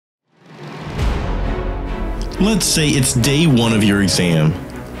Let's say it's day one of your exam.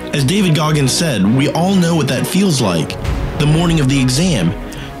 As David Goggins said, we all know what that feels like. The morning of the exam.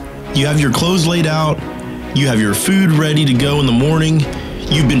 You have your clothes laid out, you have your food ready to go in the morning,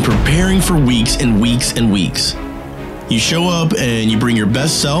 you've been preparing for weeks and weeks and weeks. You show up and you bring your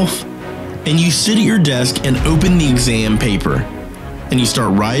best self, and you sit at your desk and open the exam paper. And you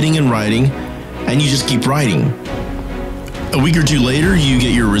start writing and writing, and you just keep writing. A week or two later, you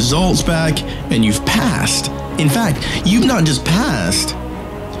get your results back, and you've passed. In fact, you've not just passed,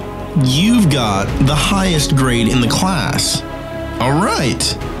 you've got the highest grade in the class. All right,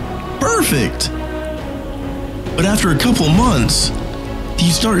 perfect. But after a couple of months,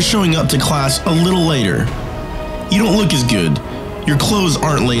 you start showing up to class a little later. You don't look as good. Your clothes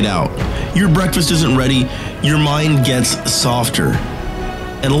aren't laid out. Your breakfast isn't ready. Your mind gets softer.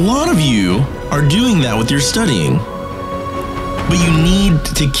 And a lot of you are doing that with your studying. But you need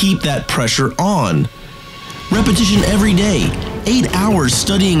to keep that pressure on. Repetition every day, 8 hours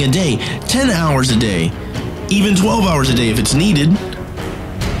studying a day, 10 hours a day, even 12 hours a day if it's needed.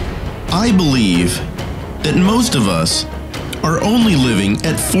 I believe that most of us are only living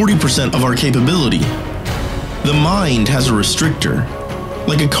at 40% of our capability. The mind has a restrictor,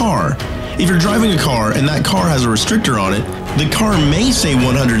 like a car. If you're driving a car and that car has a restrictor on it, the car may say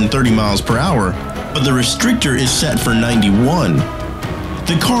 130 miles per hour, but the restrictor is set for 91.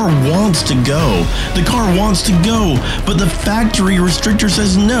 The car wants to go. The car wants to go, but the factory restrictor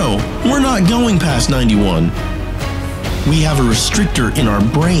says no, we're not going past 91. We have a restrictor in our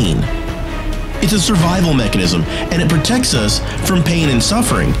brain. It's a survival mechanism, and it protects us from pain and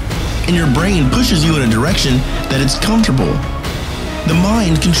suffering. And your brain pushes you in a direction that it's comfortable. The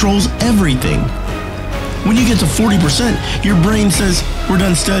mind controls everything. When you get to 40%, your brain says, we're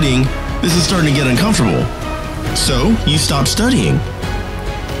done studying, this is starting to get uncomfortable. So you stop studying.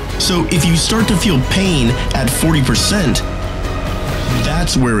 So if you start to feel pain at 40%,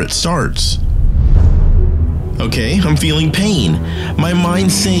 that's where it starts. Okay, I'm feeling pain. My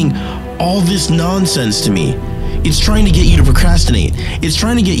mind's saying all this nonsense to me. It's trying to get you to procrastinate. It's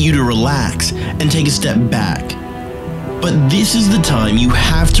trying to get you to relax and take a step back. But this is the time you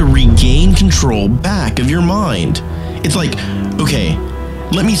have to regain control back of your mind. It's like, okay,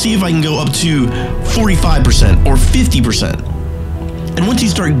 let me see if I can go up to 45% or 50%. And once you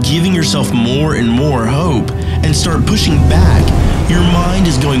start giving yourself more and more hope and start pushing back, your mind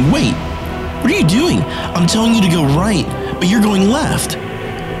is going, wait, what are you doing? I'm telling you to go right, but you're going left.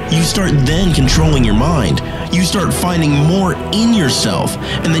 You start then controlling your mind. You start finding more in yourself,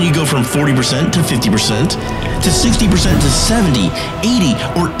 and then you go from 40% to 50%, to 60% to 70, 80,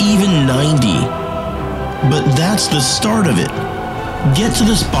 or even 90. But that's the start of it. Get to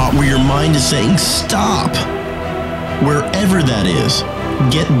the spot where your mind is saying, stop. Wherever that is,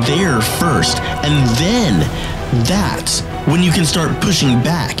 get there first, and then that's when you can start pushing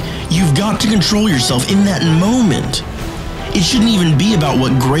back. You've got to control yourself in that moment. It shouldn't even be about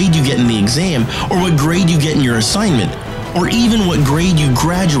what grade you get in the exam, or what grade you get in your assignment, or even what grade you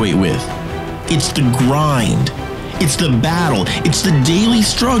graduate with. It's the grind. It's the battle. It's the daily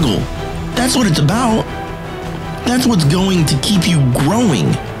struggle. That's what it's about. That's what's going to keep you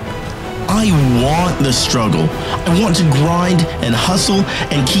growing. I want the struggle. I want to grind and hustle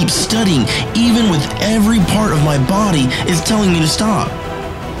and keep studying, even with every part of my body is telling me to stop.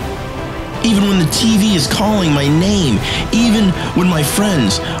 Even when the TV is calling my name, even when my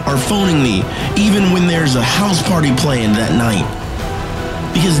friends are phoning me, even when there's a house party planned that night.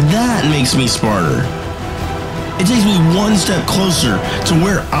 Because that makes me smarter. It takes me one step closer to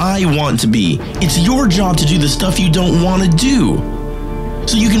where I want to be. It's your job to do the stuff you don't want to do,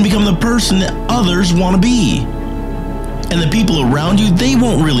 so you can become the person that others want to be. And the people around you, they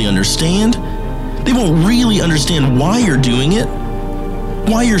won't really understand. They won't really understand why you're doing it,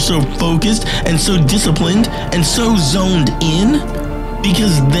 why you're so focused and so disciplined and so zoned in,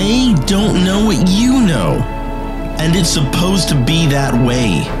 because they don't know what you know. And it's supposed to be that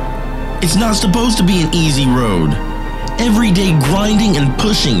way. It's not supposed to be an easy road. Every day grinding and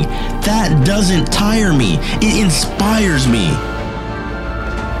pushing, that doesn't tire me. It inspires me.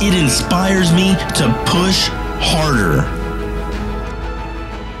 It inspires me to push harder.